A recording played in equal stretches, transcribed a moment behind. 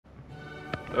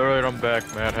Alright, I'm back,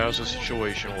 Matt. How's the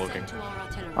situation looking?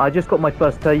 I just got my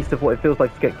first taste of what it feels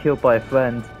like to get killed by a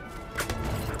friend.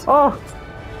 Oh!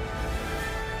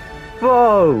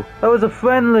 Bro! That was a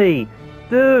friendly!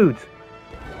 Dude!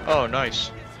 Oh,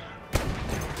 nice.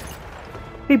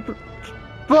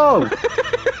 Bro!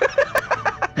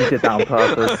 You did that on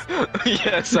purpose.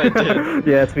 Yes, I did.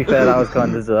 Yeah, to be fair, that was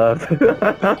kind of deserved.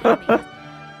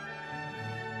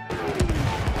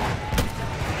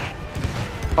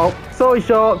 Oh, sorry,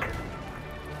 Shark!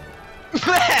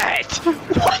 Matt!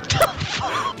 What the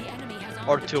fuck?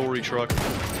 Artillery truck.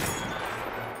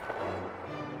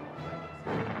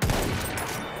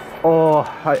 Oh,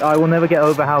 I will never get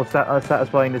over how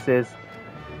satisfying this is.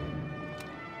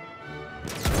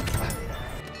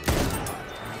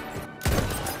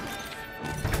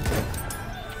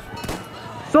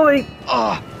 Sorry!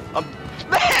 Ah!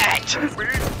 Matt!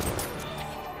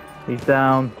 He's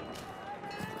down.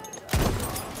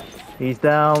 He's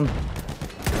down.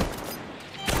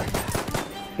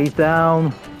 He's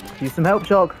down. Use some help,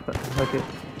 Shock. Okay.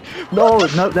 No,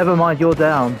 no, never mind. You're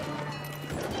down.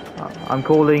 I'm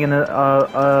calling in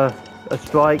a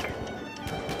strike.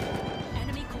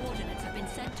 Enemy coordinates have been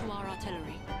sent to our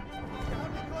artillery.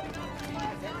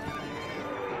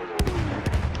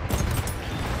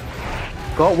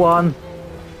 Got one.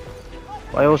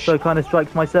 I also kind of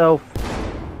striked myself.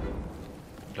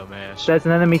 Dumbass. There's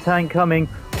an enemy tank coming.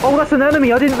 Oh, that's an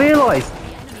enemy. I didn't realise.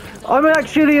 I'm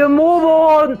actually a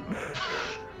moron.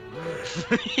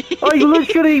 I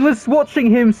literally was watching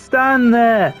him stand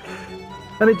there,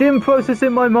 and it didn't process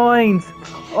in my mind.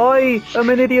 I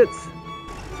am an idiot.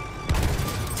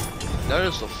 That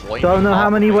is the flame. Don't know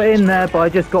how many were in there, but I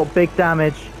just got big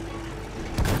damage.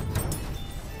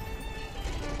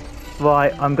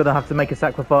 Right, I'm gonna have to make a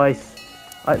sacrifice.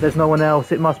 There's no one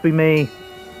else. It must be me.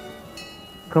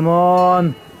 Come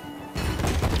on.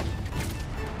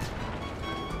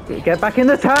 Get back in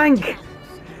the tank.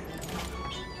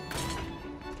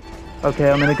 Okay,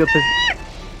 I'm in a good position.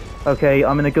 Okay,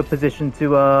 I'm in a good position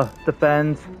to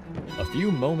defend. A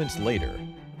few moments later.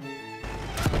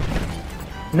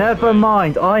 Never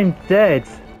mind, I'm dead.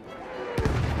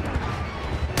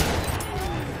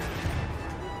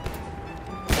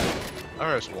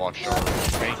 I just watched our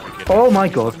tank get Oh my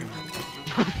god.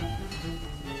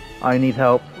 I need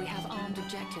help. We have armed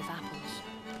objective apples.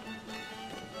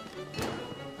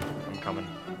 I'm coming.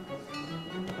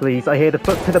 Please, I hear the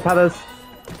foot pitter-patters.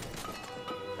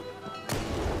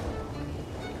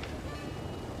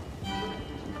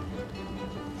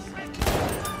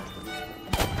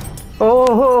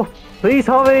 Oh, please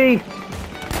hurry!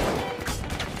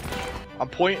 I'm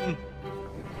pointing.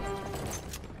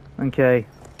 Okay,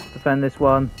 defend this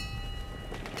one.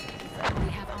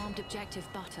 We have armed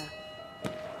objective butter.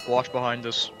 Watch behind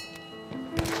us.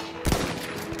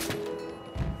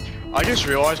 I just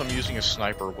realized I'm using a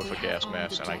sniper with a gas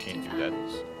mask and I can't do that.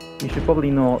 You should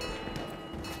probably not.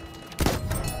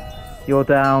 You're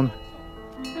down.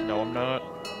 No, I'm not.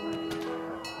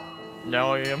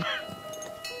 Now I am.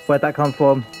 Where'd that come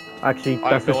from? Actually, I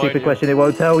that's have a no stupid idea. question, it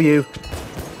won't tell you.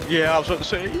 Yeah, I was about to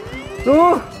say.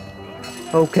 Oh!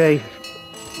 Okay.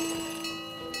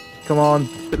 Come on,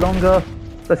 a bit longer.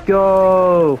 Let's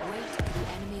go! Wait for the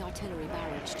enemy artillery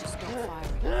barrage to stop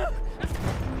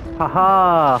firing.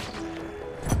 Haha!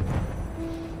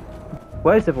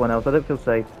 Where's everyone else? I don't feel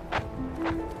safe.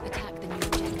 Attack the new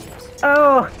objectives.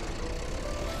 Oh!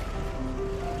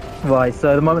 Right,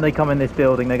 so the moment they come in this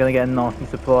building, they're going to get a nasty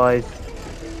surprise.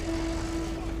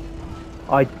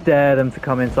 I dare them to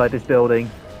come inside this building.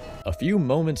 A few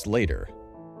moments later.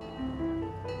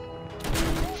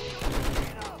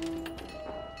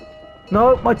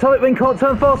 No, my turret ring can't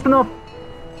turn fast enough!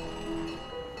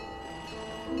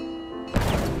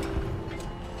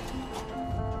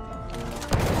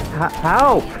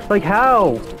 How? Like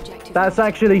how? That's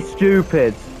actually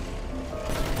stupid.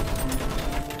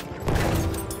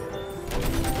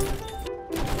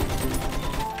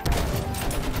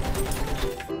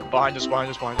 Behind us, behind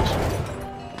us, behind us.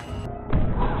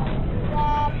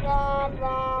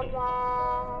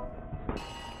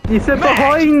 You said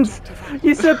behind!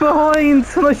 You said behind!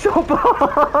 And I shot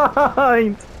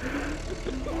behind!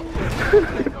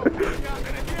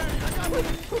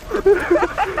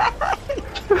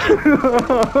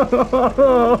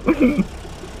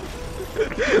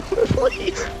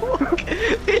 Please, look.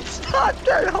 It's not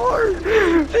that hard.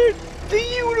 The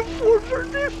uniforms are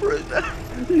different.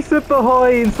 You said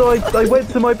behind, so I went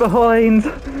to my behind.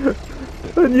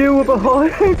 And you were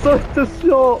behind, so I just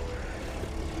shot.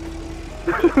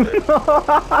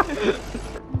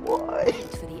 Why? Wait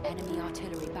for the enemy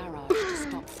artillery barrage to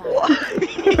stop firing.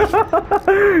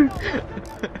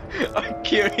 Why? I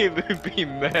can't even be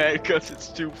mad because it's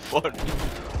too funny.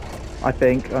 I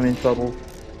think I'm in trouble.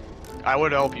 I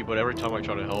would help you, but every time I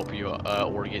try to help you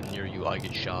or get near you, I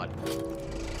get shot.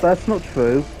 That's not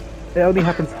true. It only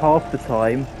happens half the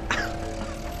time.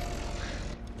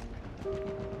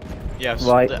 Yes.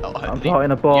 Right, I'm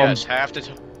fighting a bomb. Yes, half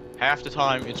the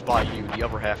time it's by you. The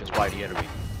other half is by the enemy.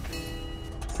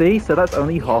 See, so that's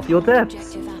only half your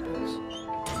deaths. Objective apples.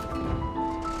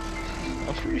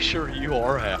 I'm pretty sure you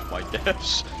are half my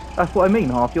deaths. That's what I mean,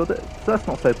 half your deaths. So that's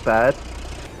not so bad.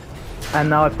 And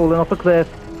now I've fallen off a cliff.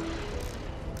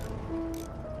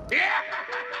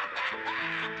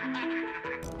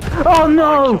 Oh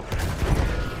no!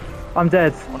 I'm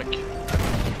dead.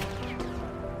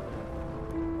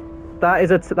 That is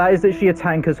literally a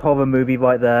tanker's horror movie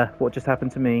right there. What just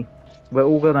happened to me? We're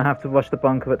all gonna have to rush the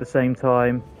bunker at the same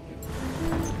time.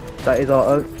 That is our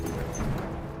own.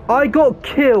 I got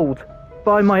killed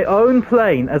by my own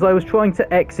plane as I was trying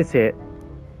to exit it.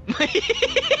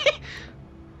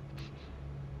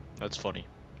 That's funny.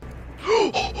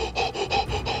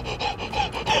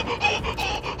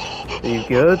 Are you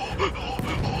good?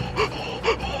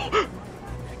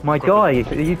 My guy,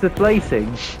 are you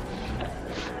deflating?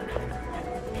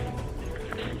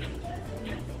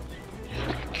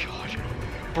 God.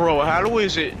 Bro, how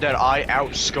is it that I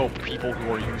outscope people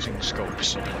who are using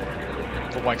scopes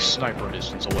from like sniper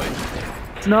distance away?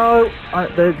 No,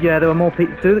 there are more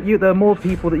people. There are more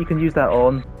people that you can use that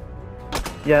on.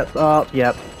 Yep,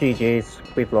 yep. GG's.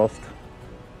 We've lost.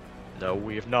 No,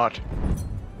 we have not.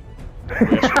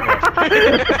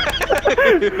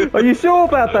 Are you sure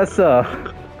about that, sir?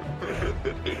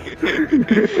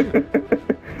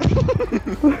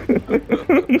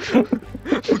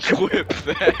 Clip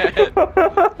that.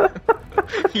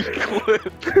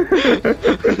 Clip.